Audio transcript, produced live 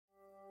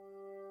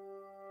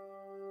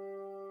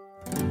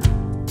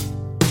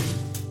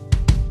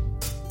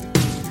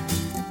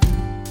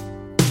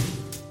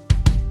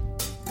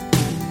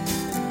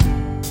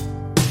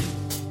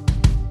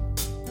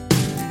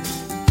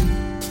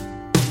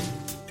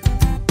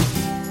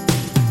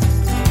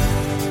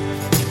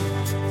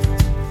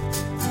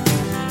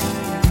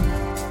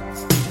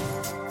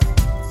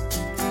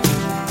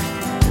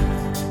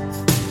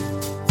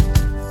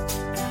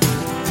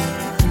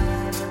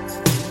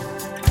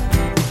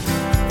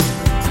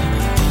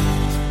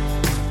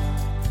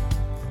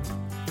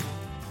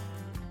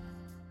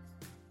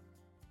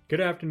Good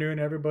afternoon,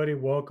 everybody.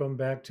 Welcome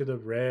back to the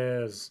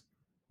Res.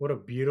 What a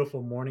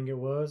beautiful morning it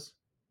was.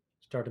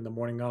 Starting the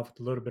morning off with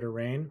a little bit of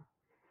rain.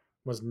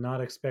 Was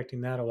not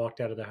expecting that. I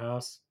walked out of the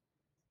house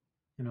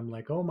and I'm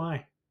like, oh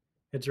my,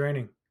 it's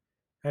raining.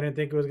 I didn't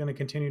think it was going to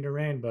continue to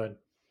rain,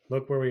 but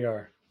look where we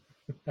are.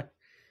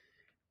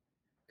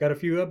 Got a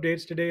few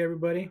updates today,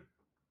 everybody.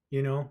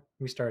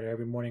 We start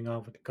every morning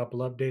off with a couple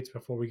updates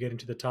before we get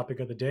into the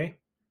topic of the day.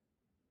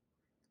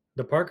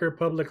 The Parker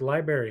Public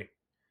Library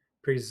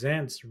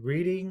presents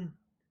Reading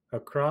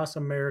Across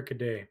America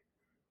Day.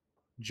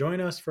 Join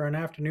us for an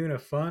afternoon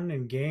of fun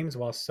and games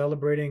while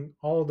celebrating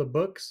all the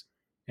books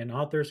and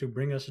authors who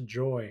bring us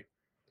joy.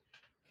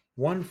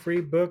 One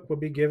free book will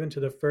be given to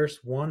the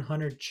first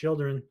 100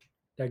 children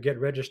that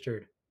get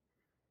registered.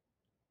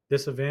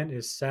 This event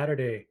is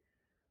Saturday,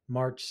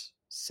 March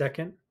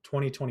 2nd,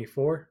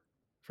 2024,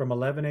 from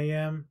 11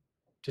 a.m.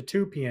 to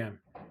 2 p.m.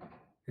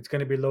 It's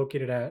going to be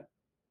located at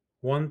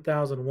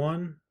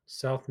 1001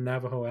 South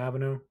Navajo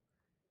Avenue,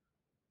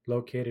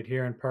 located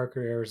here in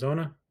Parker,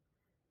 Arizona.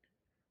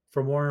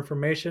 For more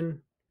information,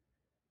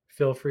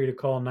 feel free to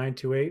call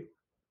 928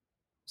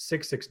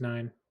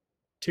 669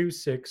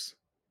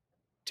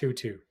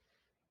 2622.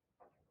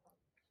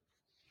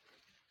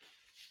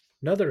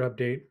 Another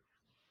update,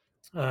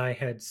 I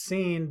had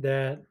seen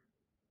that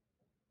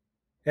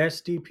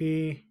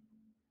SDP,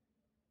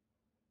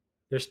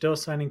 they're still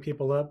signing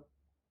people up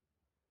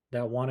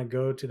that want to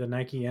go to the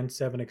Nike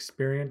N7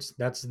 experience.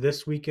 That's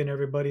this weekend,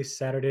 everybody,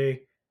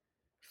 Saturday,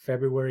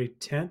 February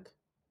 10th.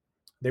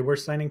 They were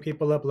signing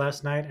people up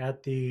last night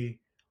at the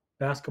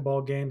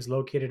basketball games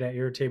located at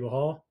Irritable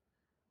Hall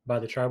by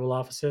the tribal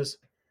offices.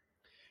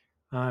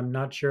 I'm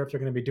not sure if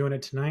they're going to be doing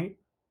it tonight,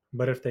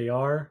 but if they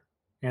are,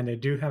 and they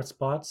do have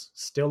spots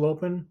still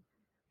open,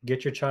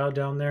 get your child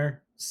down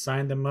there,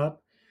 sign them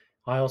up.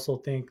 I also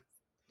think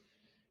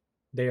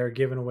they are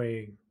giving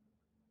away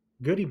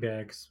goodie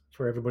bags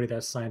for everybody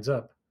that signs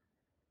up.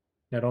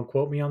 Now, don't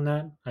quote me on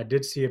that. I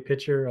did see a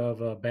picture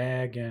of a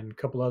bag and a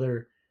couple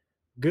other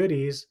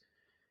goodies.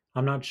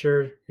 I'm not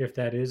sure if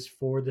that is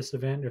for this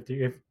event,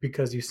 if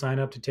because you sign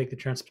up to take the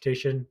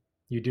transportation,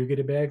 you do get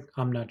a bag.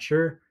 I'm not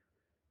sure.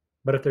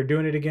 But if they're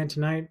doing it again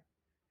tonight,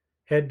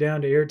 head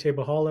down to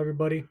Airtable Hall,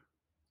 everybody.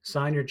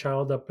 Sign your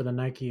child up for the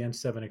Nike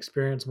N7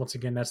 experience. Once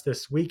again, that's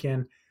this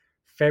weekend,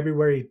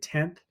 February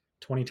 10th,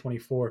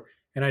 2024.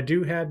 And I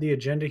do have the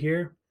agenda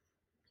here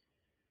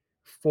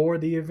for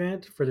the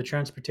event, for the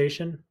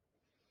transportation.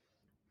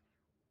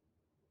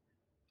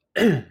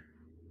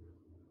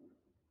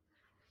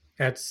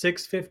 At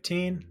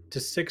 6:15 to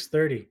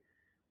 6:30,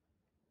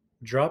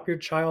 drop your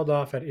child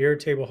off at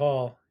Airtable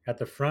Hall at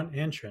the front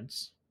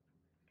entrance.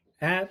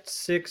 At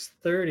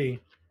 6:30,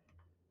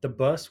 the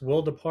bus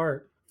will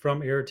depart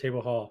from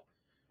Airtable Hall.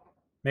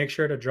 Make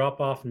sure to drop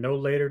off no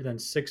later than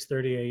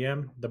 6:30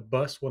 a.m. The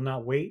bus will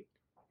not wait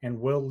and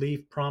will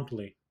leave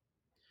promptly.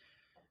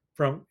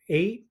 From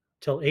 8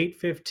 till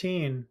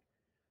 8:15,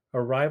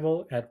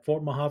 arrival at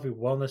Fort Mojave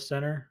Wellness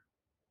Center,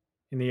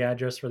 and the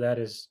address for that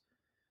is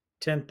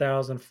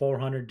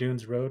 10,400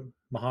 Dunes Road,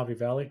 Mojave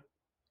Valley.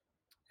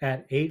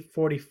 At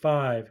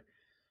 8:45,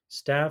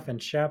 staff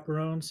and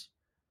chaperones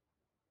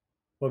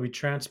will be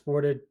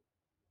transported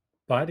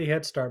by the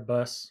Head Start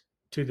bus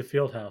to the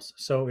field house.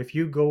 So if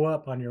you go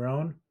up on your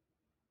own,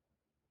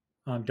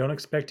 don't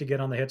expect to get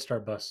on the Head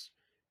Start bus.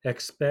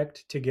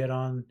 Expect to get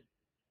on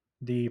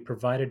the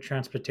provided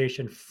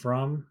transportation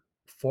from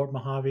Fort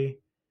Mojave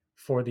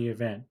for the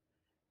event.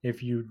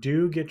 If you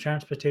do get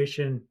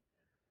transportation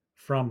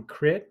from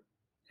Crit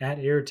at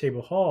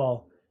Airtable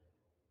Hall,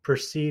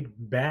 proceed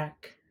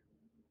back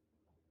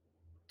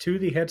to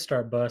the Head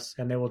Start bus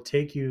and they will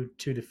take you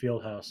to the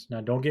field house. Now,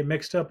 don't get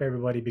mixed up,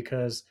 everybody,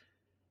 because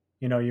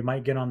you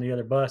might get on the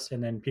other bus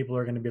and then people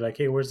are going to be like,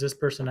 hey, where's this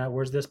person at?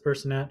 Where's this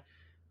person at?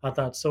 I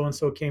thought so and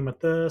so came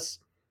with us.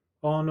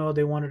 Oh, no,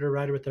 they wanted to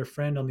ride with their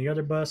friend on the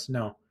other bus.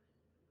 No,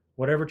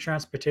 whatever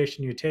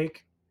transportation you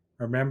take,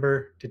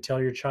 remember to tell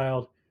your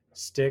child,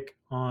 stick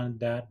on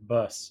that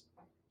bus.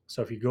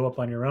 So if you go up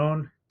on your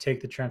own, take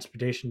the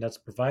transportation that's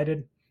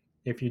provided.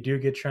 If you do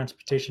get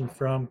transportation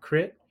from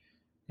Crit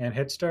and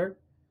Head Start,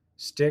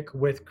 stick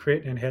with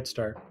Crit and Head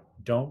Start.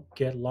 Don't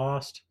get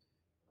lost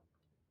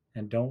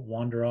and don't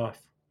wander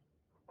off.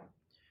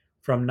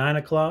 From 9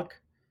 o'clock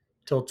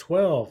till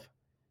 12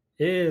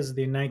 is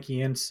the Nike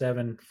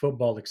N7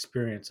 football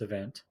experience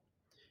event.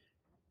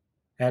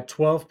 At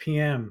 12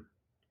 p.m.,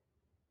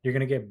 you're going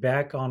to get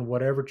back on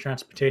whatever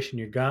transportation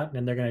you got,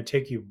 and they're going to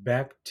take you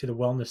back to the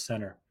Wellness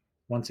Center.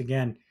 Once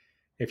again,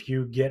 if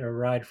you get a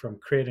ride from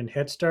Crit and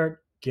Head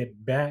Start,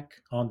 get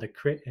back on the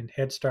Crit and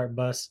Head Start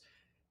bus.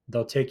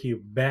 They'll take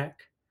you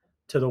back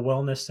to the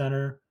Wellness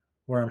Center,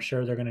 where I'm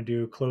sure they're going to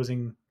do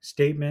closing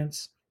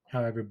statements,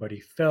 how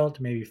everybody felt,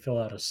 maybe fill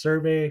out a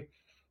survey,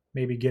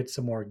 maybe get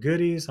some more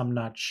goodies. I'm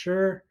not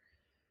sure.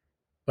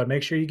 But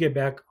make sure you get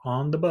back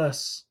on the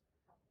bus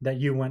that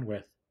you went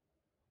with.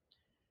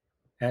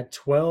 At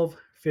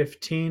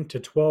 12:15 to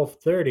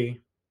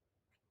 12:30,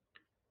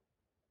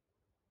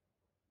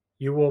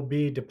 You will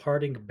be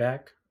departing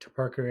back to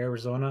Parker,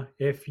 Arizona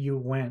if you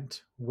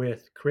went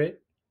with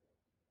Crit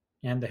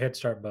and the Head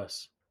Start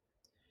bus.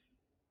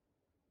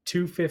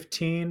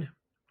 2:15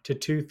 to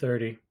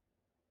 2:30.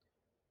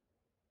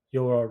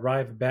 You'll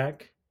arrive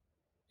back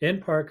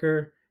in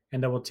Parker,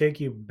 and that will take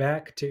you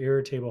back to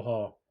Irritable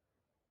Hall.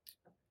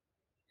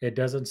 It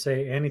doesn't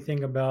say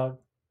anything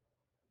about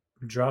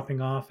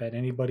dropping off at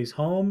anybody's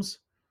homes.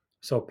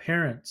 So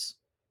parents,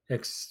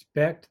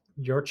 expect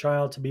your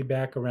child to be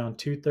back around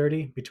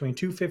 2:30, between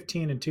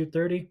 2:15 and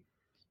 2:30,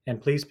 and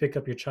please pick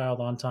up your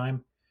child on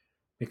time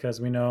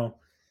because we know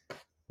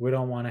we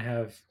don't want to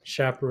have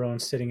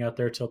chaperones sitting out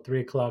there till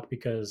 3 o'clock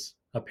because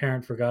a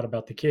parent forgot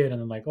about the kid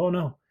and then like, oh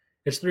no,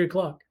 it's 3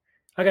 o'clock.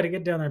 I got to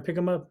get down there and pick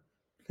them up.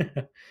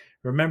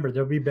 Remember,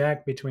 they'll be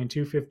back between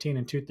 2:15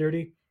 and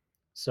 2:30.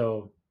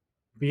 So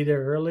be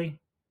there early,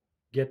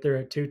 get there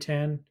at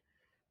 2:10,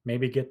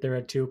 maybe get there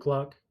at 2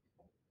 o'clock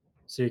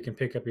so you can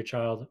pick up your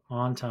child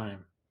on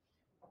time.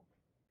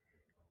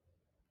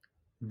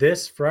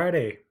 This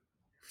Friday,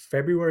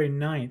 February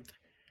 9th,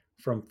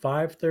 from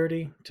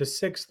 5:30 to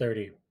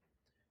 6:30,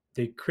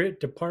 the Crit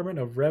Department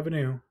of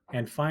Revenue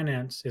and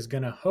Finance is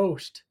going to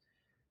host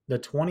the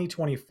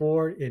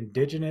 2024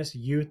 Indigenous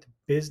Youth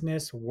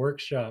Business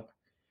Workshop.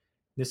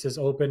 This is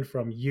open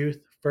from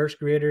youth first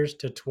graders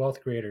to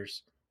 12th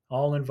graders,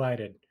 all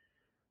invited,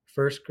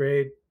 first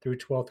grade through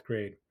 12th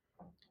grade.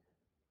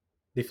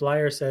 The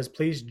flyer says,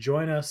 please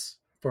join us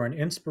for an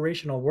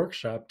inspirational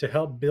workshop to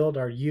help build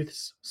our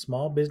youth's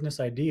small business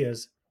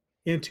ideas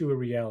into a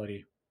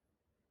reality.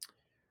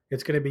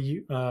 It's going to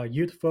be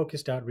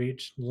youth-focused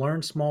outreach,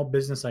 learn small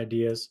business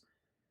ideas.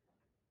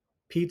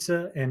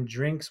 Pizza and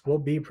drinks will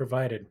be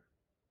provided.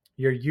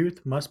 Your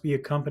youth must be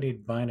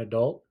accompanied by an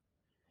adult.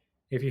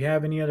 If you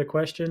have any other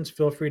questions,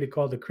 feel free to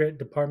call the Crit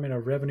Department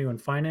of Revenue and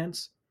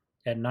Finance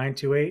at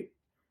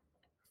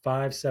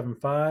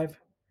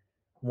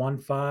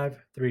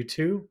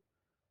 928-575-1532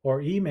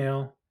 or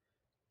email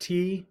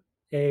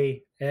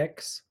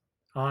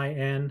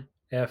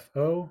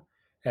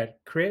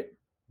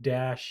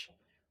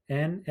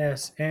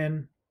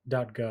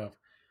taxinfo@crit-nsn.gov.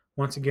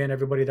 Once again,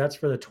 everybody, that's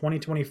for the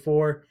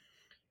 2024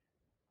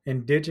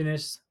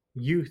 Indigenous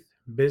Youth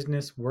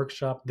Business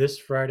Workshop this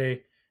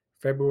Friday,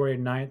 February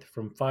 9th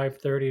from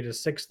 5:30 to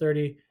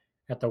 6:30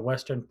 at the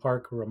Western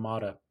Park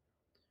Ramada.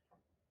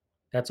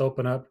 That's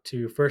open up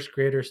to first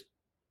graders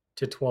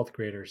to 12th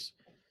graders.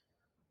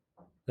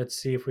 Let's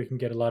see if we can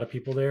get a lot of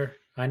people there.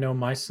 I know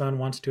my son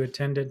wants to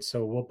attend it,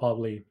 so we'll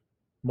probably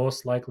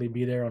most likely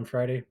be there on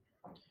Friday.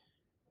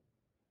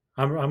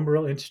 I'm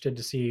real interested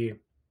to see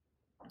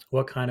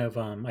what kind of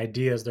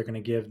ideas they're going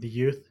to give the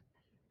youth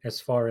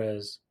as far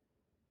as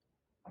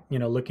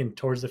looking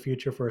towards the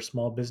future for a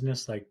small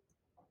business, like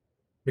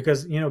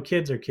because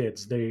kids are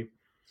kids. They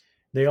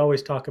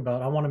always talk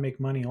about, I want to make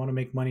money, I want to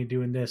make money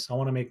doing this, I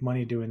want to make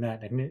money doing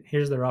that, and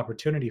here's their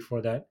opportunity for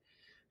that.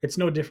 It's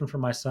no different for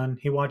my son.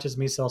 He watches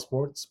me sell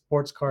sports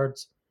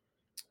cards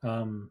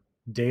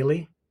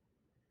daily,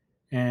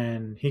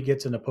 and he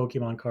gets into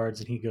Pokemon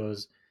cards and he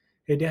goes,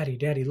 hey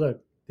daddy,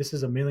 look, this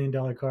is $1 million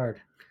card.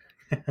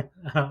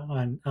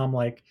 And I'm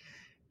like,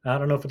 I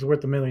don't know if it's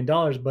worth $1 million,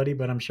 buddy,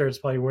 but I'm sure it's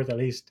probably worth at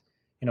least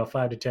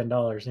 $5 to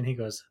 $10. And he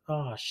goes,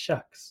 oh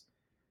shucks,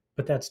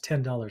 but that's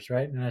 $10,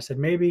 right? And I said,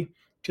 maybe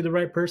to the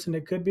right person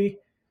it could be.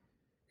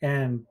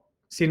 And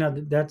see, now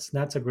that's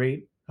a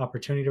great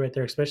opportunity right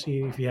there,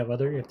 especially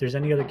if there's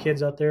any other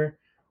kids out there,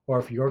 or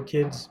if your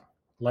kids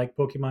like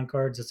Pokemon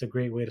cards, it's a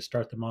great way to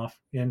start them off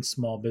in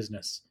small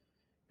business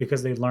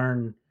because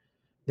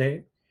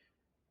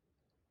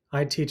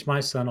I teach my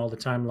son all the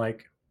time,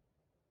 like,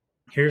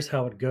 here's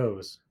how it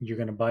goes. You're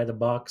going to buy the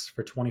box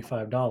for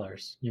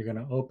 $25. You're going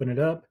to open it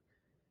up.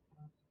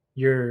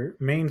 Your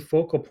main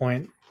focal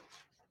point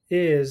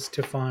is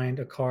to find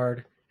a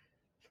card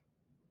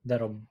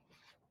that'll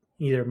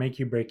either make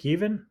you break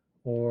even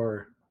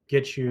or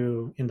get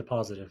you in the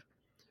positive.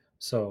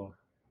 So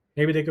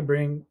maybe they could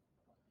bring,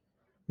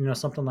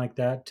 something like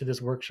that to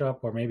this workshop,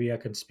 or maybe I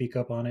can speak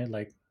up on it.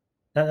 Like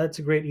that's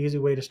a great, easy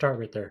way to start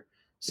right there,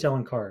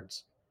 selling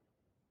cards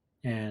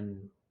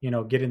and,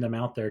 getting them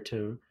out there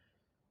to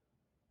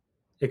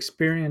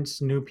experience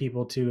new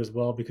people too as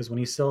well. Because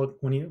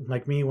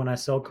like me, when I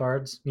sell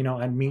cards,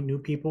 I meet new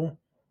people.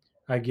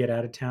 I get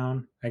out of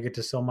town. I get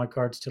to sell my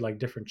cards to like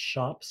different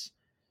shops,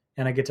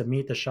 and I get to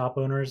meet the shop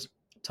owners,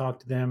 talk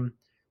to them,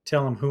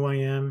 tell them who I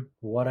am,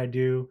 what I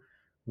do,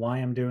 why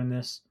I'm doing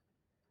this.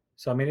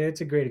 So I mean, it's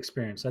a great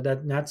experience.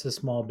 That's a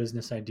small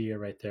business idea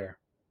right there.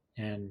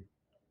 And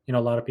a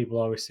lot of people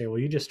always say, "Well,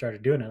 you just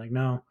started doing it." Like,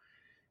 no,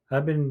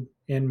 I've been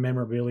in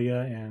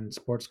memorabilia and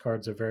sports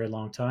cards a very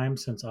long time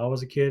since I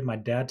was a kid. My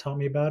dad taught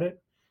me about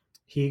it.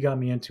 He got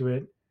me into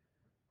it.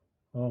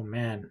 Oh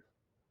man,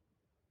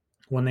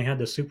 when they had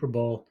the Super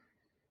Bowl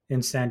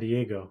in San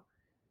Diego,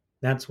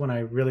 that's when I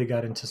really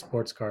got into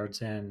sports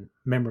cards and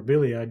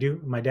memorabilia.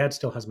 My dad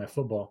still has my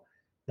football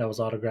that was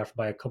autographed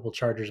by a couple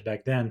Chargers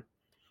back then.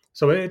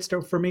 So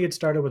for me, it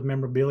started with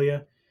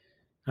memorabilia.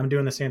 I'm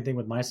doing the same thing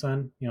with my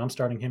son. I'm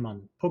starting him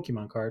on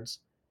Pokemon cards.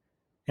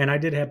 And I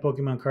did have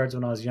Pokemon cards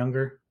when I was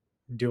younger.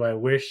 Do I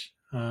wish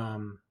I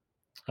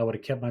would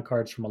have kept my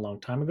cards from a long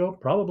time ago?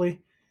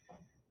 Probably.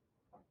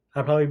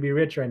 I'd probably be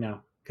rich right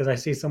now because I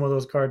see some of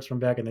those cards from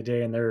back in the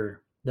day and they're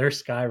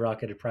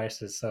skyrocketed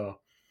prices. So I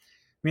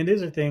mean,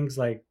 these are things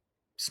like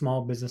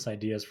small business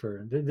ideas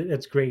for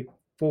it's great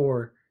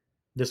for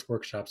this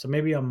workshop. So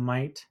maybe I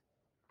might,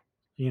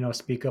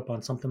 speak up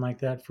on something like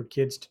that for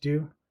kids to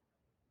do.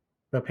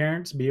 But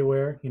parents, be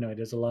aware, it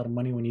is a lot of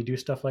money when you do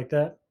stuff like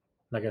that.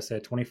 Like I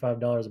said,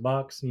 $25 a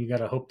box, and you got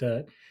to hope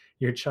that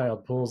your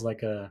child pulls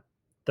like a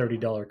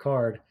 $30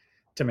 card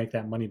to make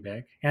that money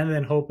back. And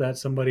then hope that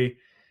somebody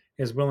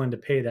is willing to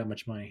pay that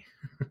much money.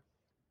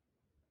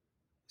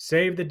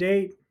 Save the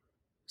date.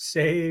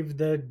 Save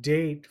the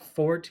date.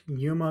 Fort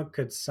Yuma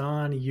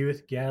Kutsan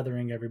Youth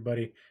Gathering,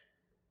 everybody.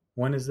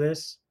 When is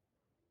this?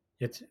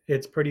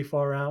 It's pretty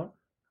far out,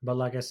 but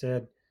like I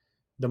said,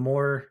 the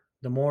more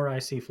I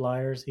see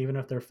flyers, even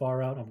if they're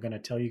far out, I'm going to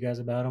tell you guys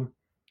about them.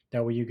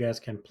 That way you guys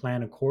can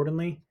plan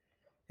accordingly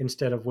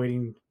instead of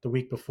waiting the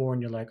week before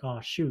and you're like, "Oh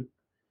shoot,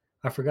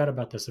 I forgot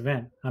about this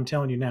event." I'm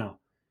telling you now.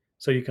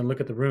 So you can look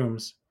at the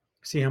rooms,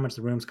 see how much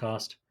the rooms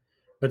cost.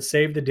 But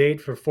save the date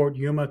for Fort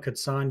Yuma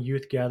Kutsan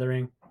Youth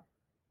Gathering,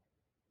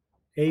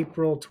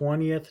 April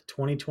 20th,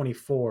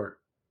 2024.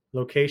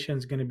 Location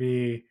is going to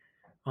be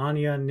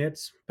Anya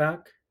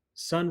Nitzbach,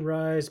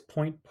 Sunrise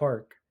Point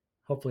Park.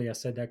 Hopefully I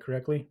said that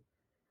correctly.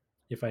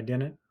 If I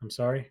didn't, I'm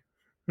sorry.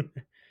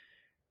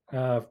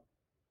 uh,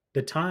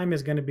 the time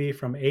is going to be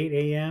from 8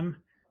 a.m.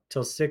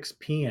 till 6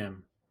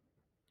 p.m.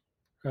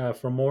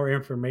 For more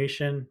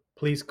information,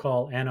 please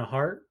call Anna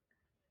Hart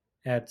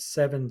at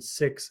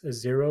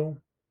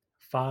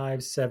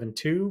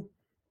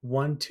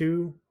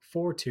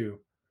 760-572-1242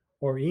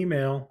 or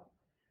email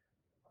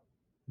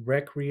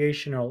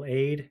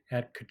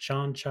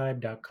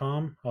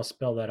recreationalaid@kachanchibe.com. I'll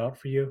spell that out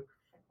for you.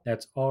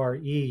 That's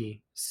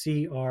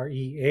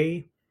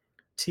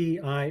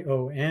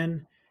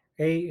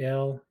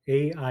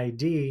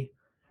RECREATIONALAID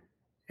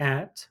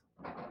at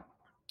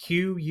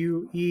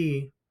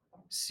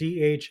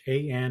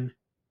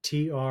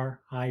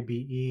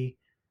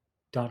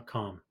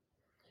QUECHANTRIBE.com.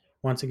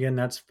 Once again,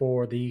 that's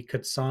for the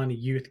Katsani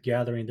Youth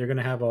Gathering. They're going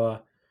to have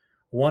a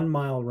 1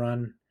 mile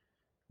run.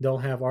 They'll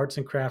have arts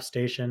and crafts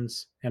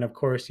stations, and of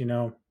course,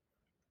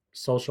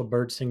 social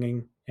bird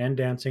singing and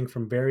dancing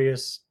from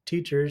various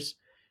teachers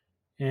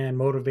and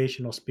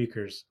motivational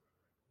speakers.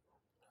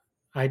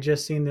 I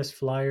just seen this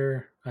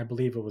flyer, I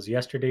believe it was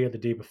yesterday or the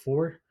day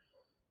before.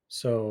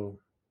 So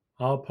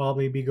I'll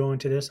probably be going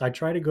to this. I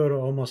try to go to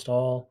almost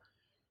all,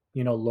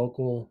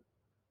 local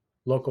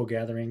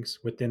gatherings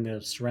within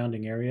the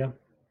surrounding area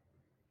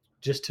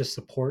just to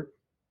support.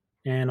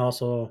 And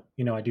also,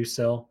 I do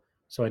sell.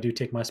 So I do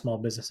take my small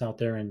business out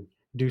there and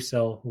do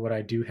sell what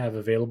I do have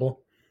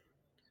available.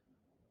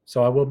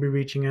 So I will be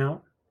reaching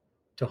out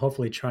to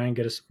hopefully try and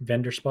get a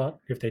vendor spot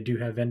if they do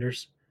have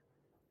vendors.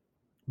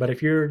 But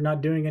if you're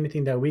not doing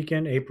anything that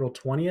weekend, April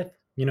 20th,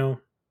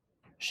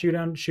 shoot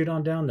on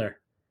down there.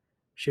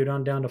 Shoot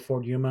on down to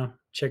Fort Yuma.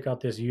 Check out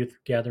this youth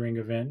gathering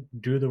event.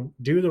 Do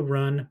the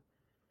run.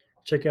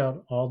 Check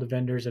out all the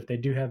vendors if they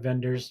do have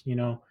vendors.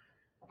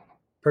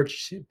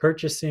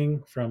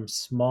 Purchasing from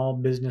small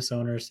business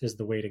owners is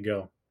the way to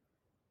go.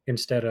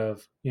 Instead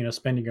of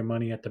spending your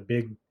money at the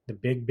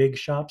big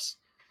shops.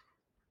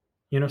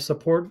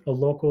 Support a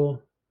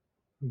local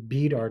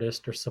bead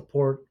artist or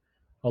support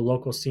a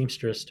local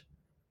seamstress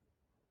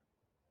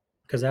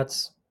because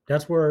that's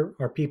where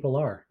our people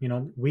are.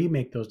 We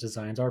make those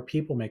designs, our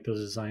people make those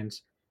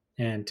designs,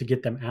 and to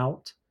get them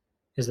out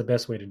is the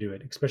best way to do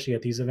it, especially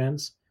at these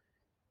events.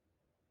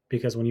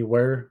 Because when you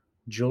wear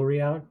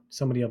jewelry out,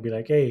 somebody will be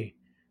like, "Hey,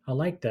 I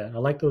like that. I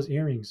like those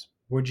earrings.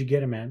 Where'd you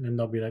get them at?" And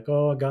they'll be like,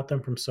 "Oh, I got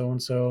them from so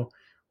and so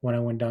when I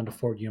went down to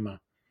Fort Yuma."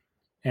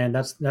 And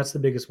that's the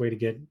biggest way to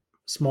get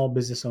small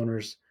business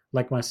owners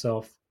like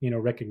myself,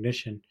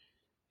 recognition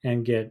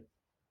and get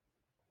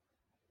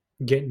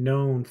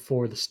known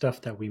for the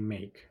stuff that we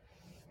make.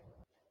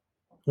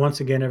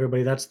 Once again,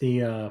 everybody, that's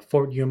the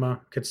Fort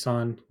Yuma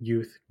Kitsan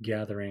Youth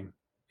Gathering,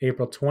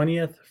 April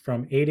 20th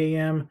from 8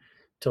 a.m.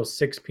 till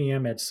 6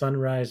 p.m. at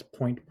Sunrise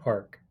Point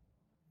Park.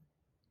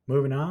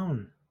 Moving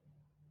on.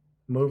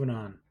 Moving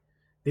on.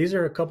 These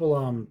are a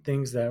couple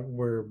things that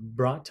were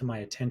brought to my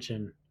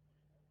attention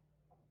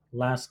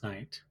last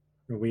night.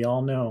 We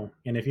all know,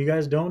 and if you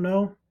guys don't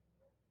know,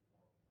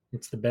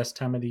 it's the best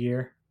time of the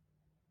year.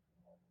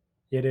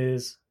 It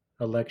is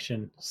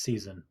election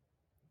season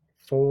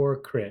for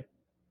crit.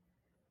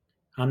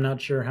 I'm not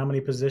sure how many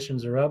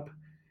positions are up.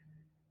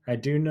 I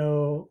do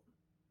know,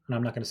 and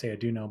I'm not going to say I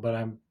do know, but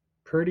I'm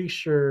pretty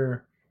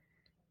sure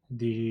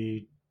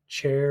the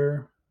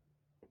chairman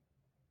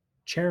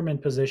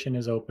position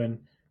is open,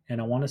 and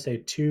I want to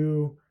say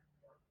two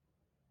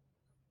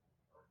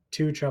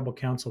tribal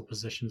council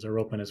positions are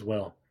open as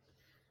well.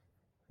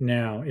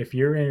 Now, if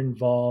you're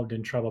involved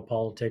in tribal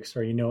politics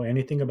or you know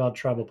anything about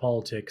tribal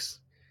politics,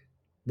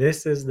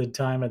 this is the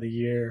time of the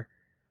year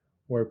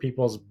where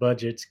people's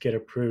budgets get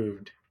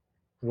approved,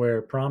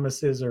 where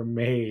promises are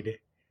made.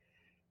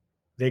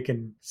 they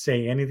can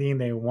say anything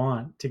they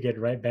want to get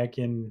right back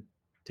in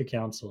to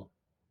council.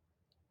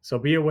 So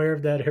be aware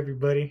of that,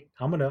 everybody.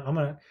 I'm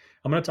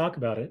gonna talk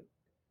about it.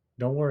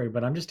 Don't worry,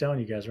 but I'm just telling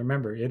you guys.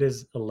 Remember, it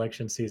is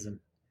election season.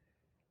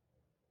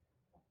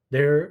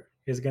 There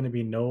is going to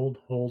be no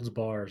holds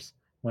bars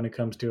when it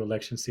comes to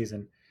election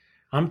season.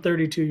 I'm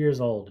 32 years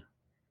old,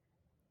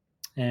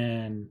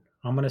 and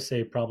I'm going to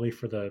say probably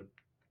for the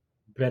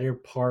better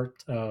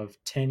part of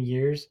 10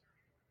 years,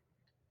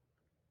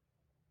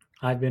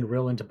 I've been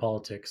real into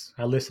politics.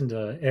 I listen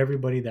to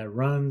everybody that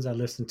runs. I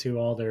listen to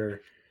all the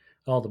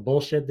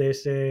bullshit they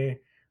say,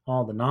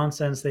 all the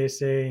nonsense they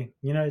say.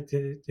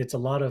 It's a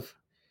lot of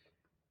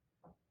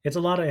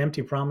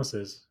empty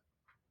promises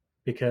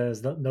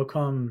because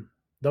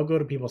they'll go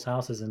to people's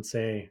houses and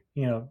say,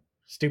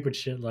 stupid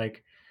shit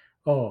like,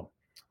 oh,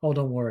 oh,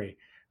 don't worry,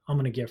 I'm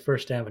gonna get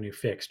First Avenue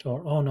fixed,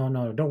 or oh no,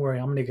 no, don't worry,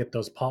 I'm gonna get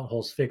those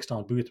potholes fixed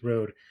on Booth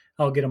Road.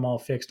 I'll get them all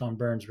fixed on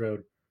Burns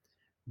Road.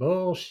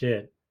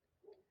 Bullshit.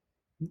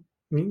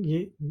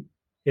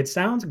 It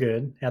sounds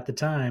good at the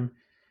time,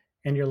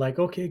 and you're like,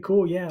 okay,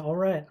 cool, yeah, all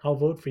right, I'll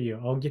vote for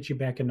you. I'll get you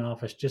back in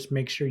office. Just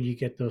make sure you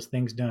get those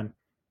things done.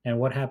 And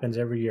what happens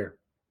every year?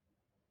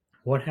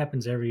 What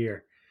happens every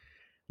year?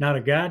 Not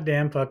a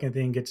goddamn fucking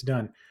thing gets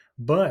done.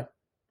 But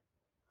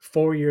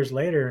 4 years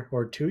later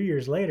or 2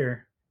 years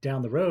later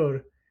down the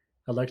road,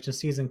 election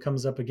season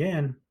comes up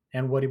again.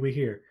 And what do we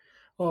hear?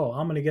 Oh,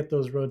 I'm going to get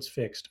those roads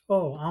fixed.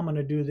 Oh, I'm going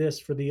to do this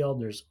for the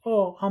elders.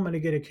 Oh, I'm going to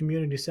get a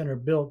community center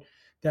built.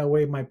 That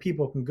way my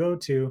people can go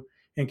to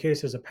in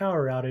case there's a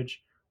power outage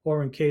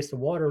or in case the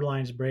water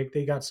lines break,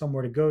 they got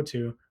somewhere to go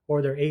to,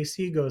 or their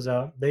AC goes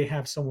out, they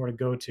have somewhere to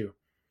go to.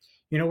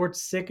 We're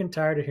sick and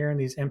tired of hearing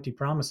these empty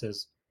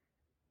promises.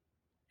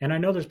 And I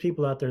know there's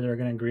people out there that are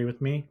going to agree with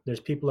me. There's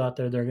people out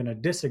there that are going to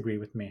disagree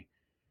with me.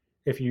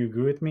 If you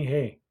agree with me,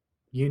 hey,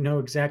 you know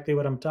exactly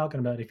what I'm talking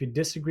about. If you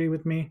disagree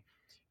with me,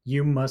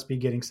 you must be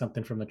getting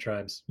something from the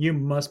tribes. You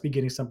must be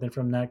getting something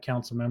from that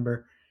council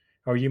member,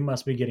 or you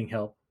must be getting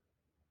help.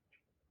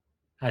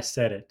 I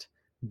said it.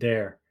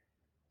 There.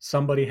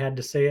 Somebody had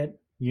to say it.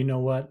 You know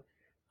what?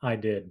 I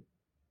did.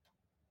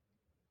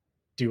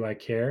 Do I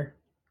care?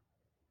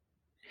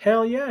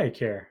 Hell yeah, I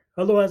care.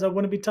 Otherwise, I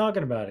wouldn't be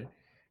talking about it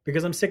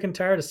because I'm sick and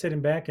tired of sitting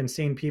back and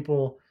seeing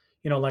people,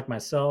 like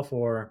myself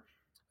or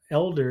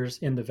elders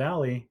in the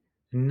valley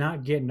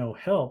not get no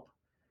help,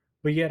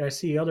 but yet I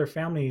see other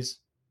families,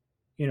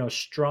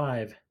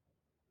 strive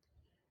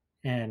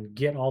and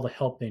get all the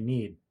help they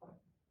need.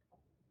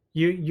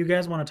 You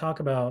guys want to talk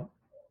about,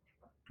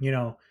 you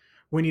know,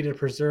 we need to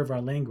preserve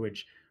our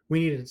language.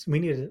 We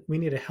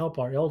need to help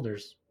our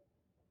elders.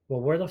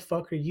 Well, where the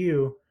fuck are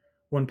you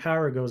when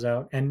power goes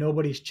out and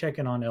nobody's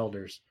checking on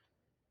elders?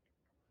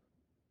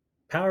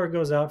 Power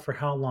goes out for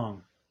how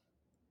long?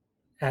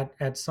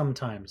 At some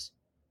times,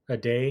 a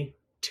day,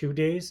 2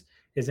 days.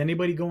 Is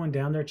anybody going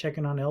down there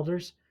checking on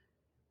elders?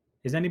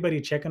 Is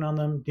anybody checking on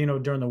them?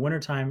 During the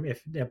wintertime,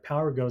 if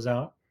power goes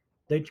out,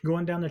 they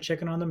going down there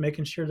checking on them,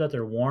 making sure that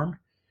they're warm,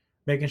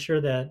 making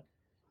sure that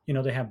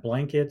they have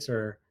blankets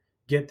or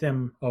get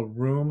them a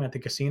room at the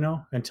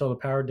casino until the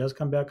power does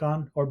come back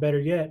on. Or better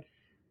yet,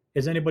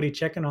 is anybody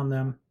checking on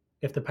them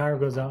if the power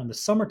goes out in the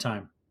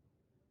summertime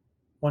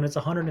when it's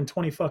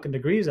 120 fucking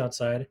degrees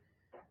outside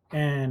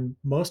and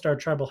most our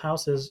tribal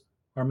houses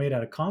are made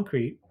out of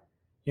concrete?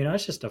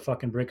 It's just a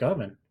fucking brick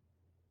oven.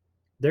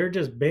 They're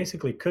just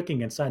basically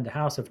cooking inside the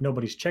house if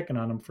nobody's checking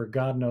on them for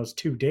God knows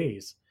 2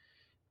 days.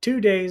 2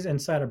 days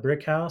inside a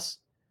brick house,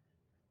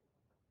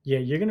 yeah,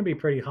 you're going to be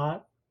pretty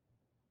hot.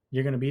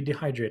 You're going to be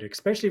dehydrated,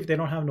 especially if they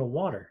don't have no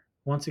water.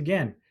 Once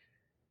again,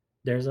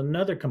 there's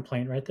another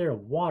complaint right there: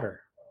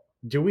 water.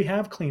 Do we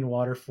have clean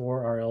water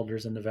for our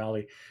elders in the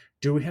valley?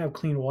 Do we have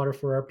clean water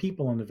for our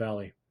people in the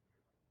valley?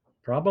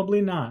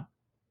 Probably not.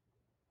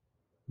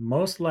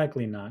 Most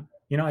likely not.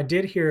 I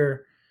did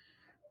hear,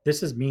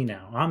 this is me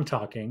now. I'm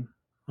talking.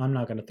 I'm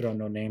not going to throw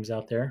no names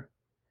out there.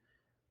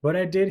 But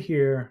I did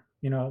hear,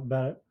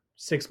 about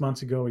 6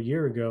 months ago, a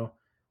year ago,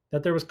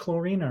 that there was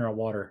chlorine in our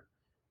water.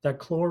 That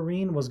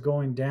chlorine was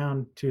going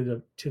down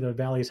to the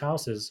valley's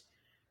houses,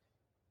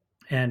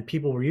 and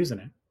people were using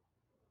it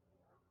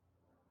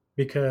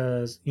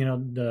because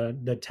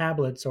the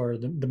tablets or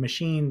the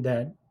machine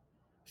that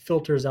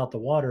filters out the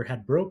water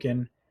had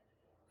broken,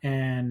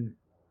 and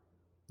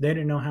they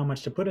didn't know how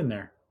much to put in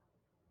there.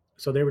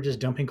 So they were just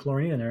dumping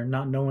chlorine in there,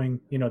 not knowing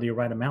the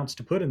right amounts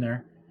to put in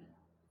there,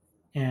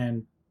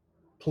 and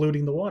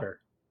polluting the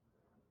water.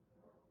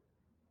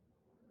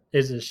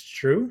 Is this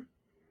true?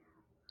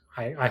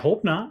 I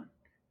hope not,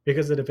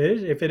 because if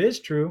it is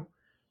true,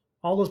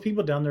 all those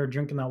people down there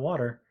drinking that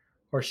water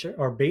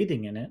or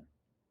bathing in it,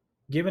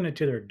 giving it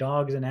to their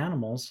dogs and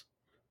animals.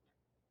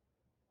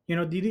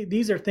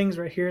 These are things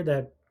right here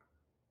that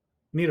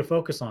we need to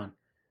focus on.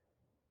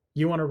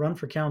 You want to run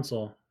for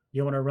council,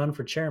 you want to run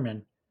for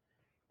chairman,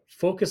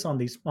 focus on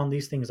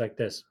these things like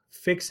this.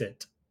 Fix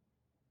it.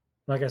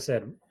 Like I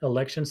said,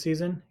 election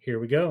season, here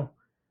we go.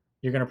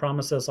 You're going to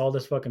promise us all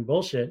this fucking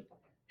bullshit.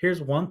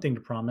 Here's one thing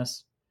to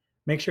promise: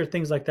 make sure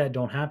things like that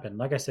don't happen.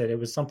 Like I said, it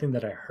was something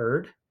that I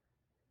heard.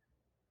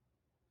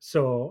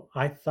 So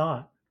I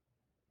thought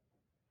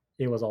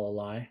it was all a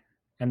lie.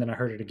 And then I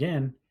heard it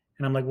again.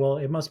 And I'm like, well,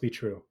 it must be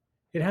true.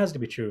 It has to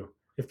be true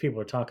if people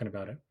are talking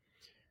about it.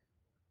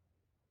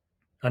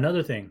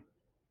 Another thing,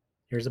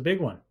 here's a big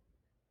one.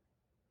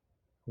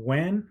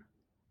 When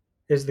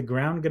is the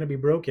ground going to be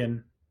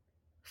broken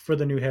for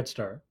the new Head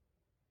Start?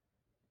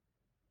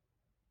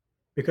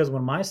 Because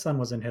when my son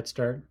was in Head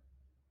Start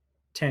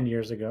 10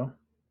 years ago,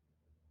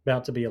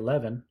 about to be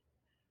 11,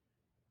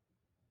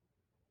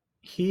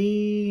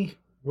 he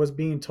was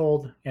being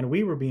told, and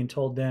we were being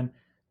told then,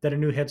 that a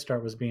new Head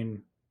Start was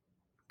being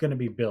going to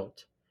be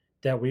built,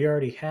 that we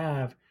already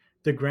have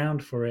the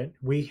ground for it,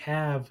 we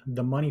have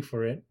the money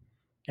for it,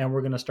 and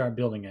we're going to start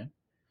building it.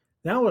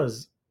 That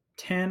was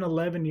 10,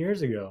 11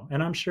 years ago.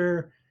 And I'm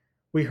sure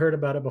we heard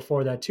about it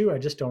before that too. I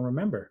just don't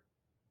remember.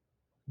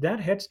 That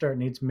Head Start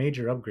needs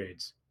major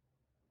upgrades.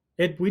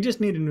 We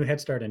just need a new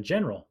Head Start in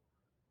general,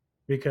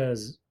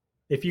 because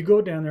if you go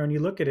down there and you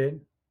look at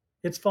it,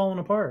 it's falling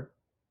apart.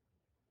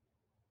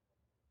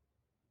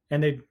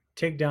 And they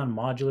take down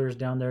modulars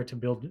down there to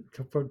build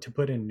to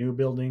put in new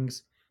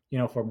buildings,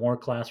 for more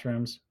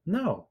classrooms.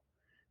 No,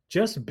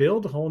 just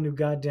build a whole new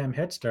goddamn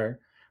Head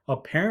Start.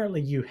 Apparently,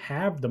 you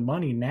have the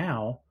money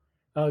now.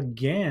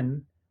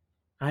 Again,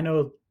 I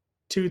know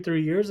 2,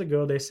 3 years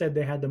ago they said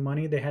they had the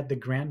money, they had the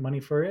grant money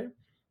for it.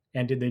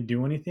 And did they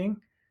do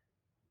anything?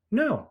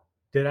 No.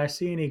 Did I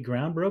see any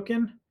ground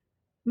broken?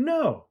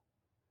 No.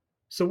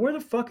 So where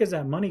the fuck is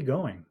that money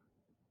going?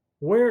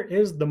 Where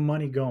is the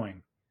money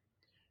going?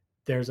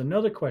 There's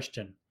another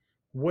question.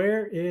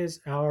 Where is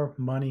our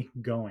money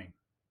going?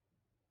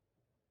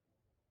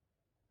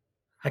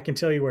 I can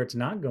tell you where it's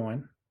not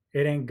going.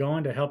 It ain't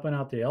going to helping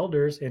out the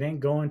elders. It ain't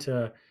going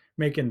to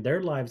making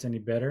their lives any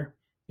better.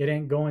 It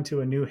ain't going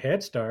to a new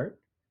Head Start.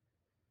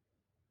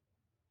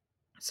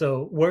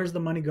 So where's the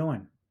money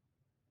going?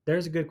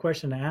 There's a good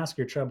question to ask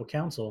your tribal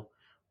council.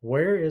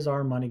 Where is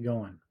our money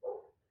going?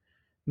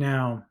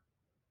 Now,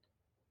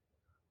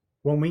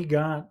 when we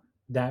got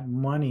that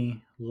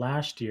money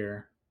last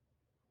year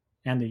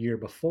and the year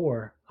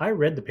before, I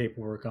read the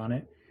paperwork on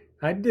it.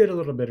 I did a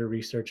little bit of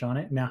research on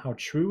it. Now, how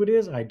true it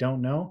is, I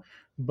don't know.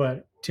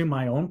 But to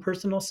my own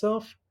personal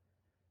self,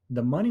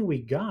 the money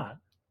we got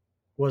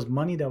was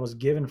money that was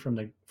given from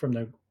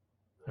the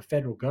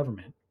federal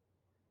government.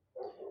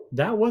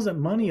 That wasn't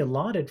money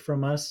allotted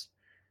from us,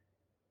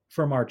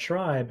 from our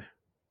tribe,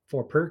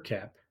 for per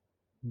cap.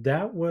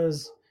 That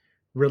was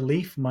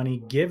relief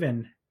money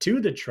given to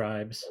the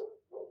tribes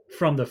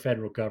from the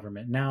federal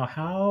government. Now,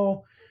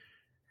 how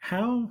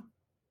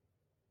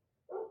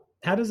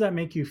how does that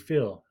make you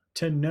feel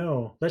to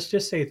know, let's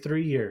just say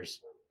 3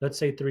 years. Let's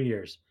say 3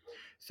 years.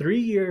 3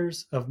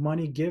 years of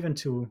money given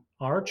to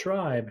our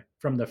tribe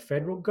from the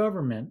federal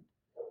government,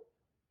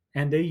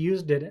 and they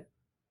used it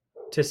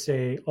to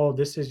say, "Oh,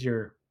 this is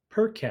your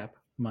per cap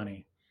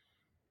money."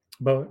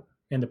 But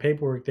in the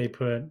paperwork they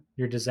put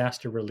your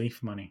disaster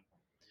relief money.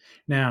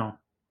 Now,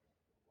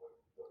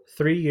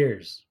 3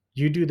 years.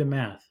 You do the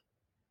math.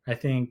 I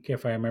think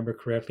if I remember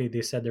correctly,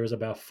 they said there was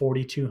about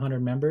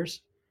 4,200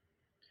 members.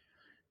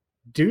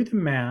 Do the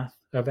math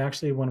of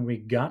actually when we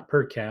got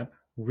per cap,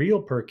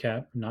 real per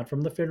cap, not from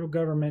the federal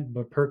government,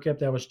 but per cap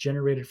that was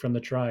generated from the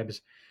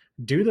tribes.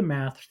 Do the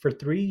math for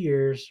 3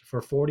 years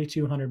for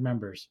 4,200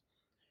 members.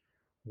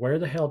 Where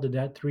the hell did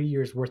that 3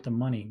 years worth of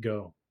money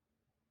go?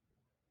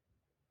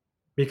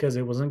 Because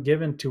it wasn't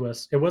given to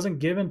us. It wasn't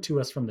given to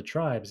us from the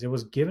tribes. It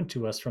was given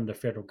to us from the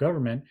federal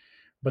government,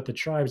 but the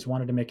tribes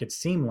wanted to make it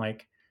seem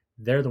like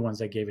they're the ones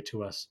that gave it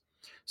to us.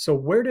 So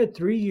where did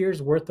 3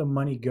 years worth of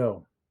money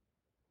go?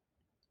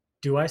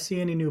 Do I see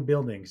any new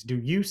buildings? Do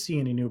you see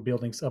any new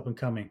buildings up and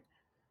coming?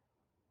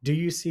 Do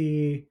you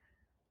see,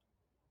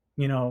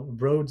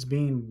 roads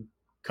being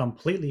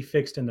completely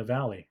fixed in the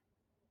valley?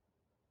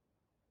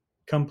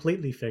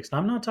 Completely fixed.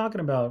 I'm not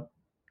talking about,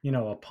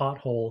 a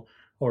pothole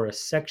or a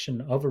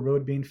section of a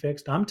road being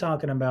fixed. I'm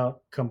talking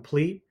about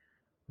complete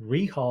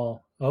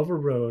rehaul of a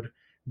road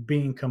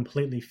being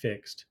completely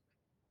fixed.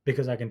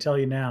 Because I can tell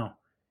you now,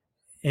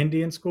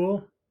 Indian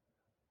school,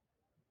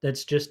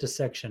 that's just a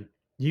section.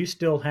 You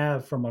still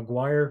have from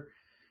McGuire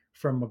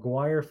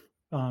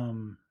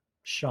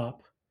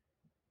shop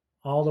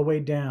all the way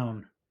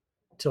down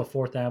till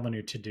 4th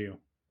Avenue to do.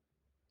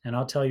 And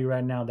I'll tell you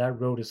right now, that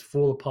road is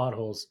full of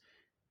potholes,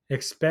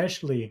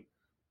 especially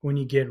when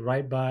you get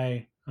right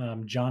by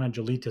John and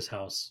Jolita's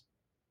house.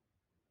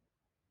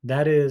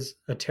 That is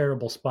a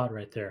terrible spot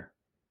right there.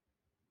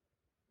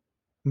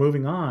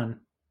 Moving on,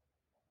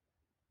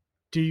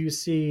 do you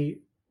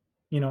see,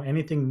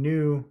 anything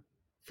new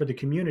for the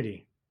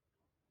community?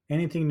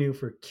 Anything new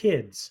for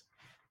kids?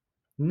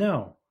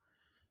 No.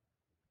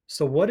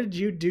 So what did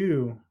you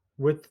do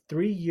with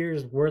 3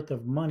 years worth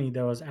of money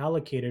that was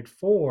allocated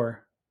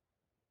for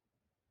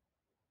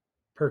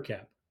per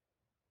cap?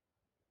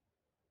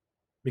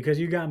 Because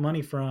you got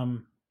money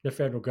from the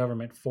federal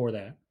government for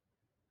that.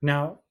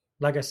 Now,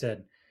 like I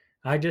said,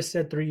 I just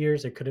said 3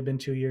 years. It could have been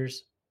 2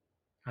 years.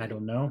 I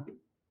don't know.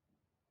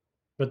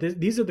 But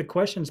these are the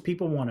questions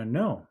people want to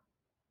know.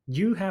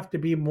 You have to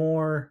be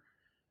more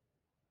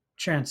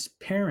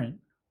transparent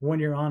when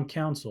you're on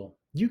council.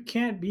 You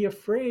can't be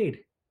afraid.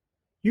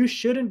 You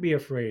shouldn't be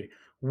afraid.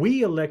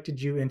 We elected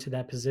you into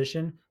that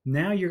position.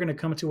 Now you're going to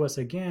come to us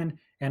again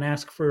and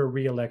ask for a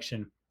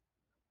re-election.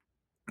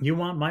 You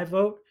want my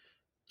vote?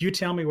 You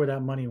tell me where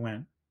that money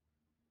went.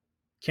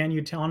 Can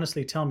you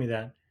honestly tell me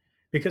that?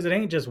 Because it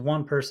ain't just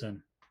one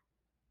person.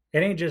 It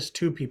ain't just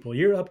two people.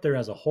 You're up there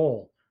as a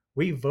whole.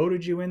 We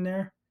voted you in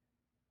there.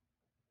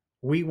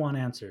 We want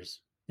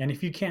answers. And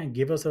if you can't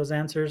give us those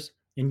answers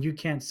and you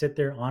can't sit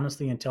there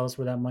honestly and tell us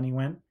where that money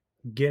went,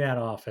 get out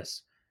of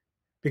office.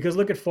 Because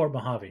look at Fort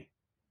Mojave.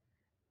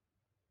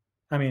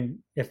 I mean,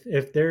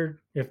 if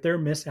they're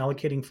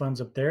misallocating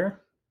funds up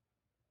there,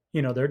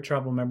 their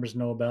tribal members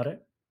know about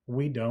it.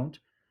 We don't.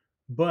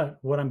 But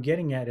what I'm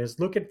getting at is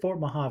look at Fort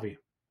Mojave.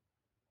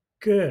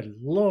 Good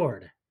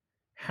Lord.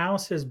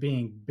 Houses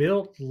being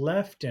built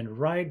left and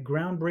right,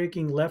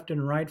 groundbreaking left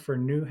and right for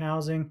new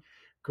housing,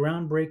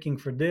 groundbreaking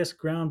for this,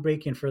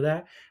 groundbreaking for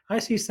that. I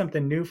see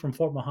something new from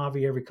Fort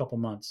Mojave every couple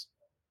months.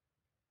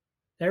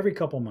 Every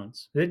couple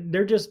months.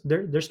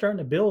 They're starting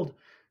to build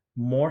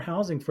more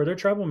housing for their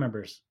tribal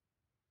members.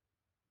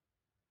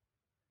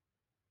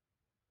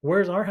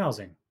 Where's our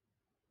housing?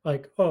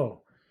 Like,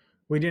 oh,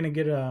 we didn't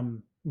get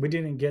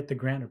the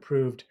grant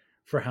approved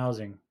for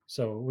housing,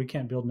 so we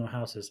can't build no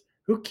houses.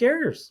 Who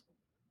cares?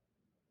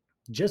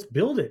 Just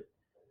build it.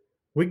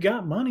 We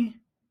got money.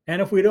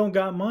 And if we don't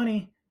got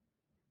money,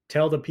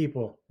 tell the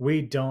people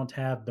we don't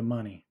have the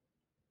money.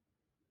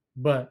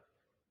 But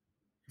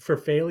for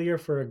failure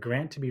for a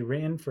grant to be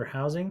written for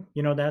housing,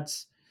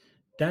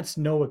 that's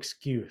no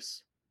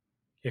excuse.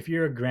 If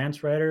you're a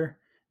grants writer,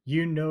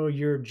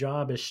 your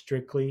job is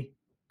strictly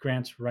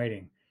grants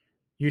writing.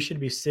 You should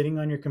be sitting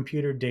on your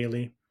computer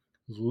daily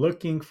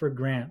looking for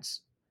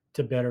grants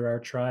to better our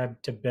tribe,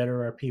 to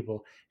better our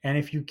people. And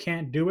if you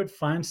can't do it,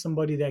 find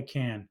somebody that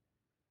can.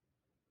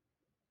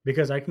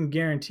 Because I can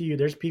guarantee you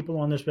there's people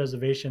on this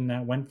reservation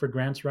that went for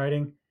grants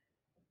writing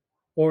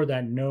or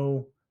that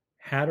know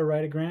how to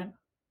write a grant.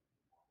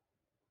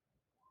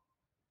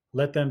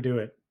 Let them do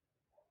it.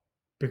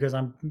 Because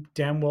I'm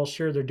damn well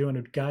sure they'll do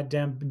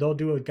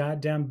a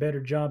goddamn better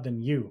job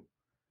than you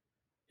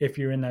if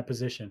you're in that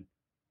position.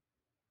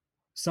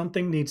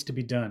 Something needs to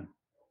be done.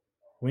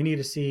 We need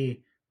to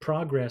see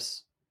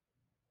progress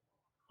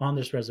on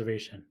this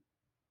reservation.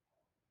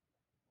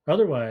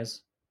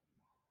 Otherwise,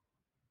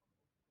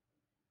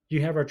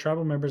 you have our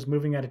tribal members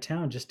moving out of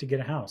town just to get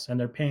a house, and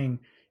they're paying,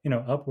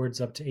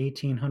 upwards up to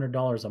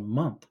 $1,800 a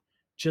month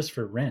just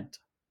for rent.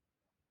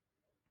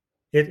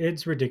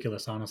 It's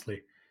ridiculous,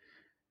 honestly.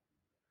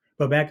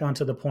 But back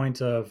onto the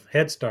point of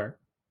Head Start.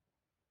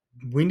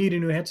 We need a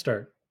new Head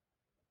Start.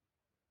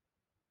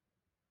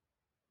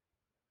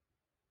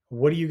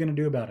 What are you going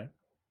to do about it?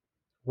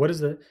 What is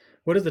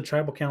the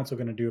tribal council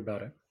going to do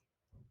about it?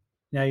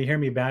 Now you hear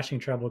me bashing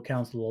tribal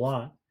council a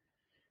lot.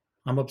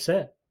 I'm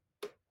upset.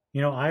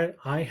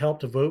 I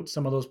helped vote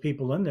some of those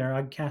people in there.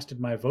 I casted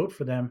my vote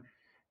for them,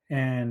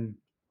 and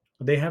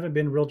they haven't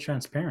been real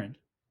transparent.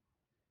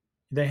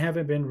 They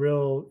haven't been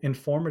real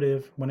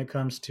informative when it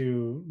comes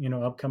to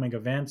upcoming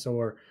events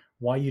or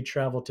why you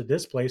travel to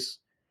this place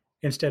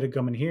instead of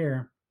coming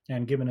here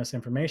and giving us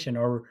information,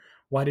 or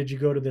why did you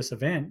go to this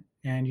event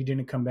and you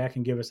didn't come back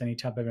and give us any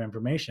type of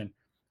information.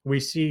 We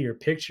see your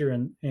picture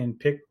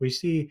and we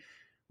see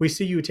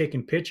you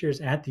taking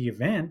pictures at the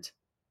event.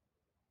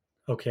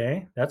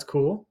 Okay, that's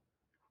cool.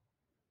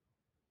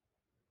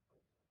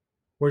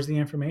 Where's the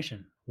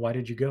information? Why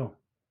did you go?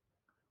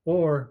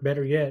 Or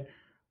better yet,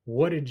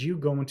 what did you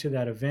go into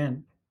that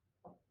event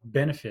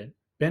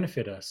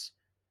benefit us?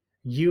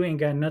 You ain't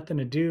got nothing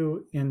to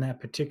do in that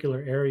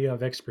particular area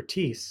of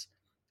expertise.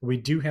 We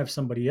do have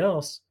somebody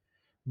else,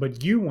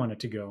 but you wanted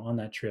to go on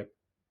that trip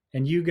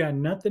and you got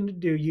nothing to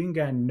do. You ain't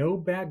got no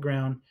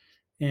background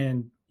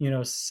in,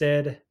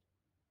 said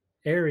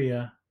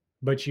area,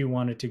 but you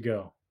wanted to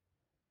go.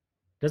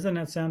 Doesn't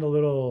that sound a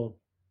little,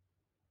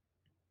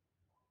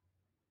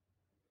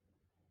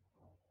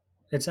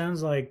 it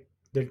sounds like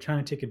they're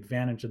trying to take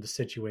advantage of the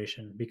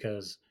situation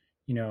because,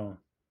 you know,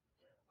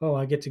 oh,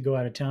 I get to go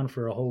out of town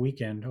for a whole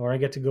weekend, or I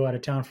get to go out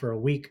of town for a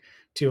week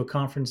to a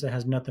conference that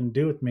has nothing to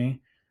do with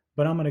me,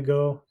 but I'm going to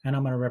go and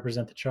I'm going to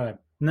represent the tribe.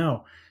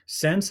 No,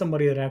 send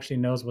somebody that actually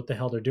knows what the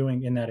hell they're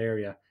doing in that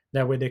area.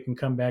 That way they can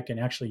come back and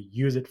actually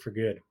use it for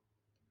good.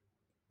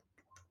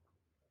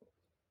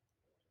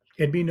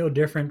 It'd be no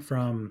different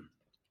from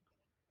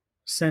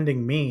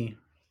sending me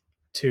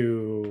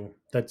to,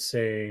 let's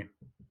say,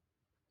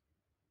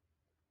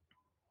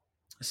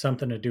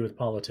 something to do with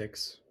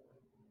politics.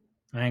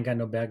 I ain't got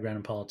no background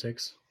in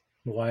politics.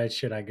 Why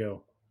should I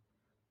go?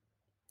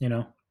 You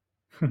know?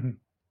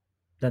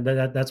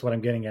 That's what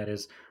I'm getting at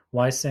is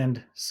why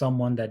send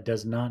someone that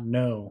does not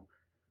know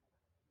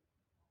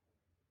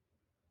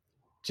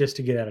just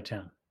to get out of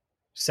town?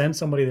 Send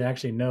somebody that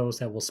actually knows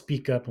that will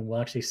speak up and will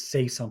actually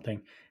say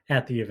something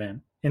at the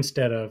event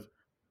instead of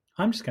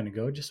I'm just going to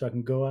go just so I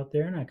can go out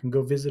there and I can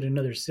go visit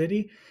another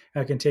city.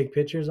 I can take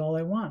pictures all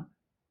I want.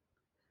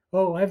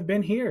 Oh, I've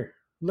been here.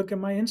 Look at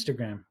my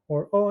Instagram.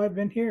 Or, oh, I've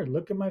been here.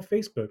 Look at my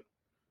Facebook.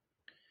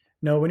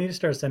 No, we need to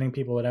start sending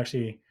people that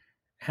actually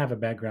have a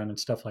background and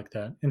stuff like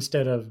that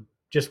instead of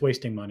just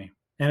wasting money.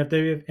 And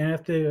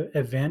if the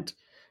event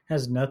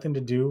has nothing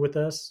to do with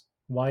us,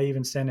 why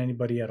even send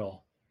anybody at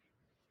all?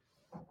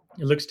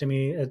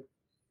 It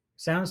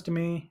sounds to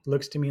me,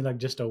 looks to me like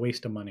just a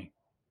waste of money.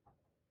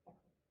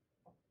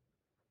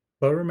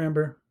 But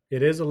remember,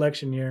 it is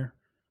election year,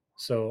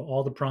 so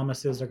all the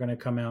promises are going to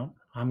come out.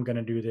 I'm going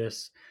to do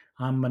this.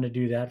 I'm going to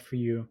do that for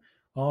you.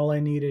 All I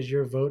need is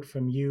your vote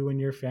from you and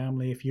your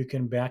family if you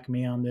can back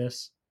me on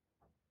this.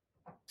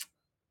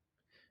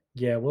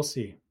 Yeah, we'll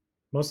see.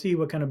 We'll see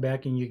what kind of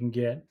backing you can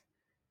get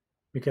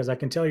because I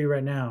can tell you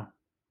right now,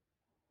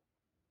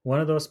 one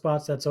of those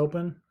spots that's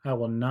open, I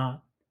will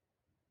not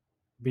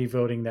be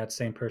voting that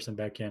same person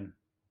back in.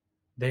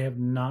 They have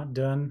not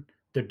done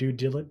their due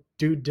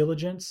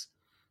diligence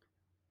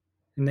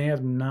and they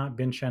have not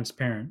been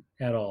transparent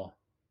at all.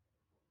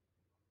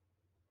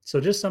 So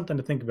just something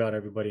to think about,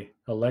 everybody.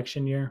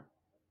 Election year,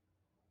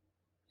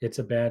 it's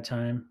a bad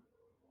time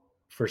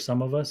for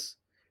some of us.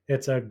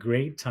 It's a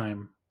great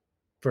time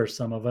for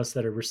some of us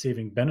that are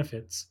receiving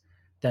benefits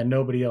that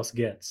nobody else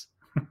gets.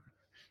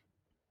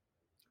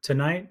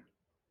 Tonight,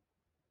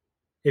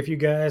 if you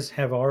guys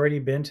have already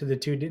been to the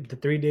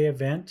 3-day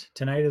event,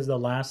 tonight is the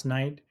last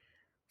night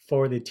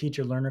for the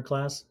teacher learner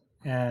class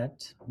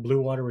at Blue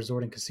Water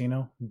Resort and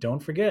Casino.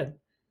 Don't forget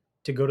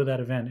to go to that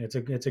event.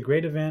 It's a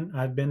great event.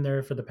 I've been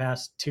there for the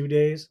past 2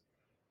 days.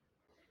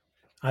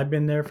 And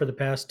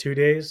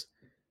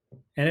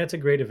it's a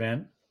great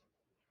event.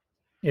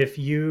 If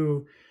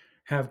you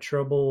have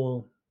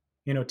trouble,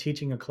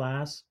 teaching a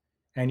class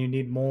and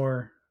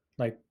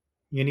like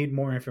you need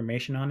more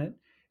information on it,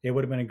 it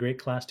would have been a great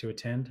class to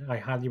attend. I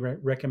highly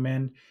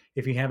recommend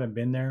if you haven't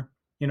been there,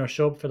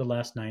 show up for the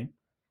last night.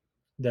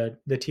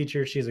 The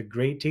teacher, she's a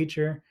great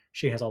teacher.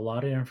 She has a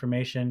lot of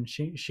information.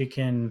 She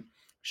can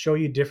show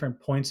you different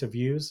points of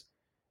views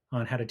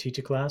on how to teach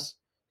a class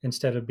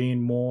instead of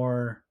being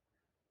more,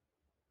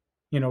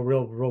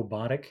 real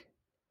robotic.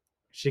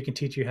 She can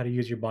teach you how to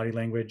use your body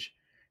language,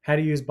 how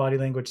to use body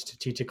language to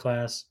teach a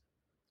class,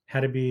 how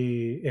to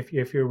be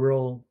if you're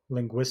real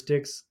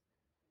linguistics,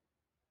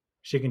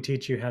 she can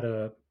teach you how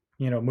to,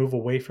 move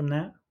away from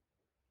that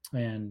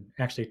and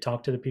actually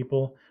talk to the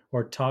people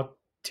or talk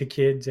to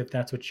kids if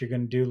that's what you're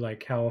going to do,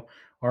 like how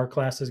our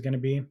class is going to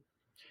be.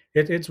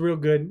 It's real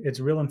good. It's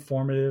real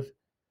informative.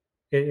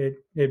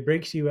 It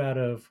breaks you out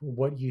of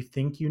what you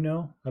think you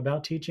know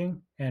about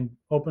teaching and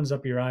opens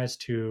up your eyes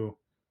to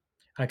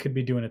I could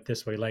be doing it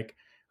this way. Like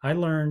I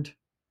learned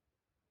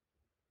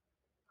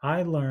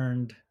I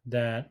learned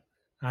that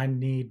I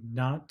need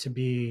not to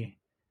be,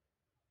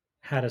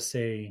 how to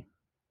say,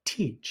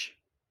 teach.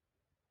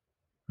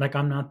 Like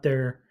I'm not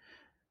there.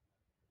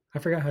 I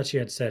forgot how she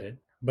had said it,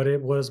 but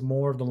it was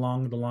more of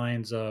along the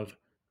lines of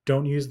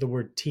don't use the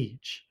word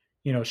teach.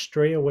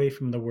 Stray away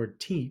from the word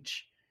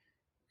teach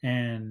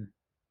and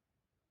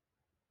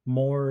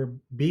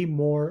be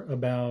more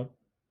about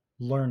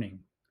learning.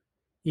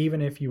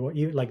 Even if you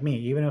like me,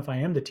 even if I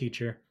am the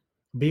teacher,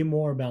 be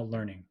more about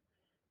learning.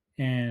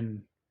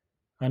 And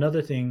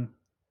another thing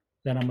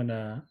that I'm going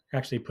to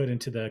actually put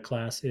into the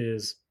class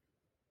is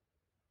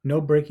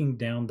no breaking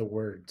down the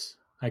words.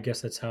 I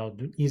guess that's how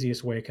the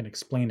easiest way I can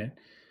explain it.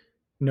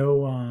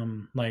 No,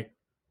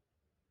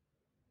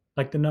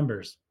 like the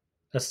numbers,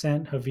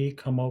 Ascent, Havik,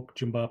 Hamok,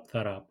 Jumbap,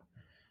 Tharap.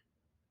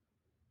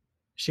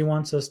 She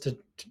wants us to,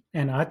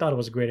 and I thought it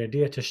was a great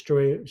idea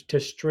to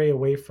stray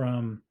away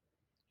from,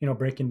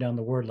 breaking down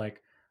the word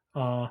like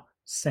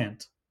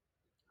sent,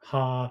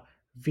 ha,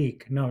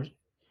 vik. No,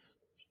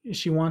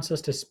 she wants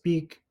us to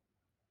speak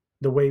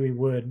the way we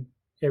would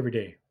every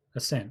day,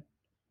 Ascent,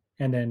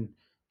 and then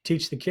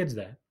teach the kids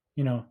that,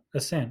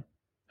 Ascent,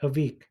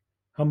 Havik,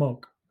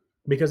 Hamok,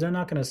 because they're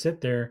not going to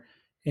sit there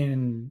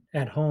in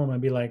at home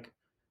and be like,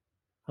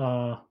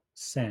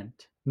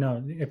 cent.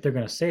 No, if they're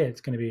going to say it,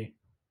 it's going to be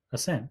a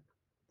cent,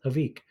 a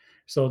week.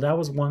 So that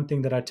was one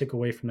thing that I took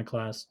away from the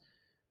class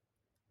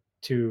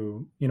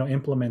to,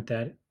 implement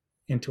that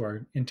into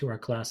our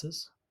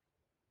classes.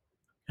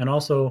 And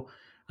also,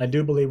 I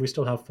do believe we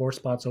still have 4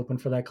 spots open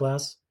for that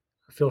class.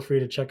 Feel free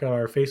to check out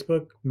our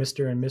Facebook,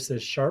 Mr. and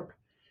Mrs. Sharp.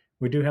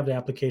 We do have the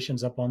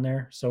applications up on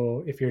there.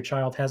 So if your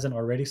child hasn't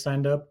already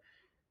signed up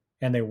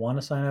and they want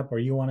to sign up or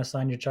you want to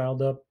sign your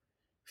child up,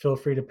 feel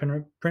free to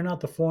print out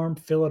the form,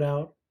 fill it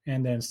out,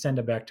 and then send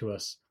it back to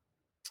us.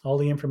 All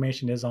the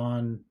information is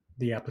on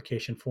the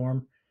application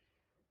form.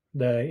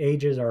 The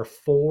ages are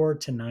 4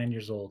 to 9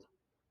 years old.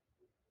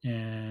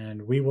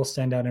 And we will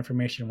send out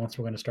information once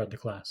we're going to start the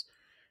class.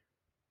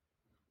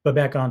 But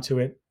back onto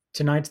it.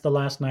 Tonight's the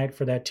last night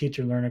for that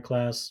teacher learner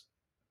class.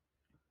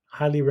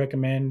 Highly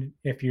recommend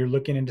if you're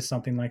looking into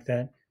something like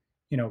that,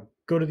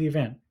 go to the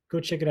event. Go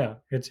check it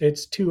out.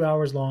 It's 2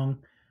 hours long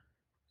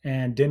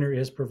and dinner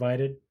is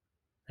provided.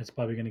 That's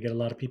probably going to get a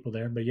lot of people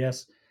there. But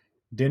yes,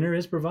 dinner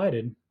is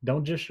provided.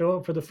 Don't just show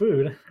up for the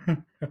food,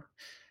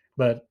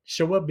 but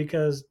show up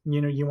because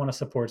you want to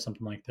support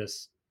something like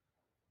this.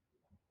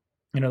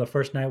 The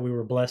first night we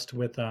were blessed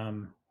with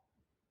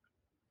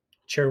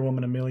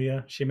Chairwoman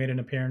Amelia. She made an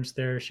appearance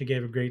there. She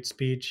gave a great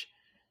speech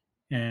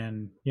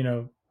and,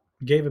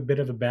 gave a bit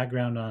of a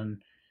background on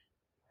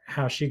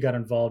how she got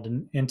involved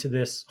into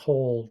this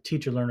whole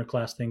teacher learner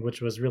class thing, which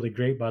was really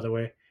great, by the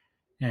way.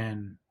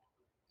 And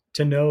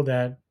to know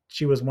that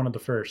she was one of the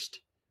first,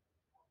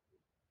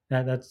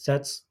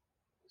 that's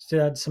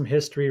some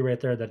history right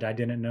there that I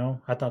didn't know.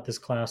 I thought this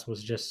class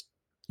was just,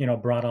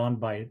 brought on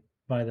by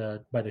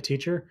the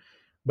teacher,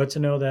 but to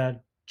know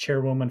that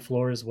Chairwoman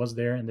Flores was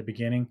there in the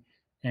beginning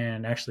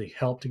and actually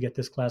helped to get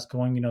this class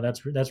going,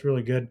 that's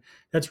really good.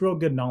 That's real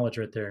good knowledge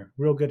right there.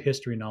 Real good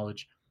history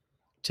knowledge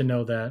to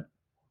know that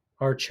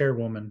our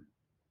chairwoman,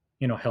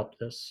 helped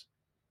this.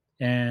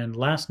 And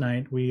last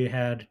night we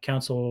had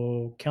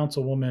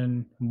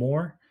Councilwoman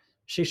Moore.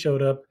 She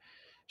showed up.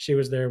 She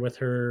was there with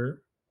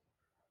her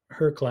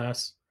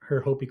class,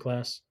 her Hopi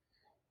class,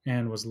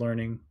 and was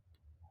learning,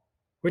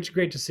 which is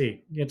great to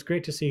see. It's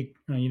great to see,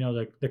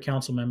 the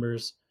council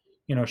members,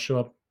 show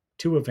up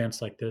to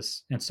events like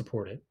this and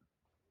support it.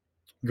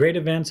 Great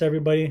events,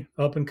 everybody,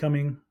 up and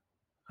coming.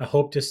 I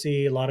hope to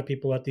see a lot of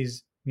people at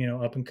these,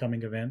 up and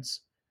coming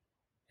events.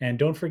 And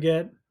don't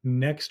forget,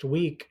 next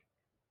week's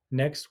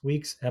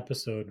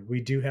episode,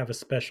 we do have a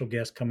special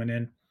guest coming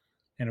in,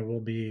 and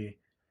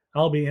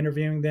I'll be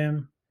interviewing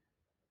them.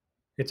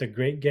 It's a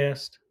great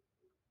guest.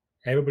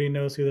 Everybody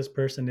knows who this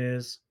person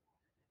is.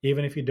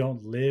 Even if you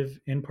don't live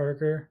in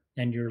Parker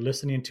and you're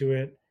listening to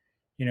it,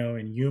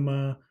 in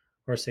Yuma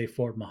or say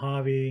Fort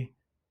Mojave,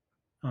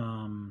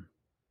 um,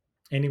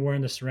 anywhere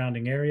in the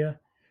surrounding area,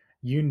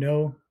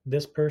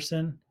 this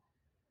person,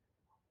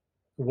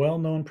 well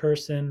known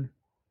person,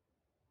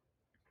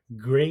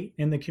 great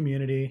in the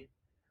community,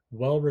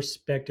 well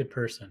respected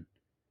person.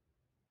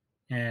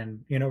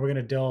 And, we're going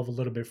to delve a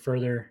little bit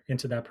further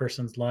into that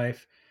person's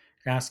life,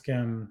 ask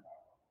them,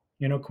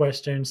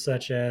 questions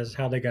such as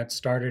how they got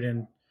started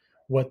and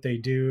what they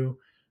do,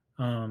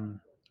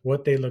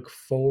 what they look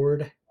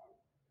forward,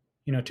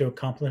 to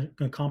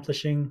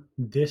accomplishing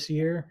this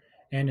year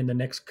and in the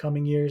next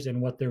coming years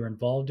and what they're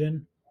involved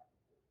in,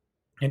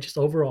 and just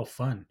overall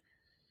fun.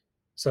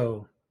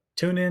 So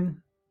tune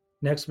in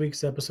next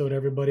week's episode,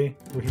 everybody.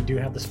 We do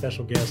have the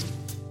special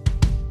guest.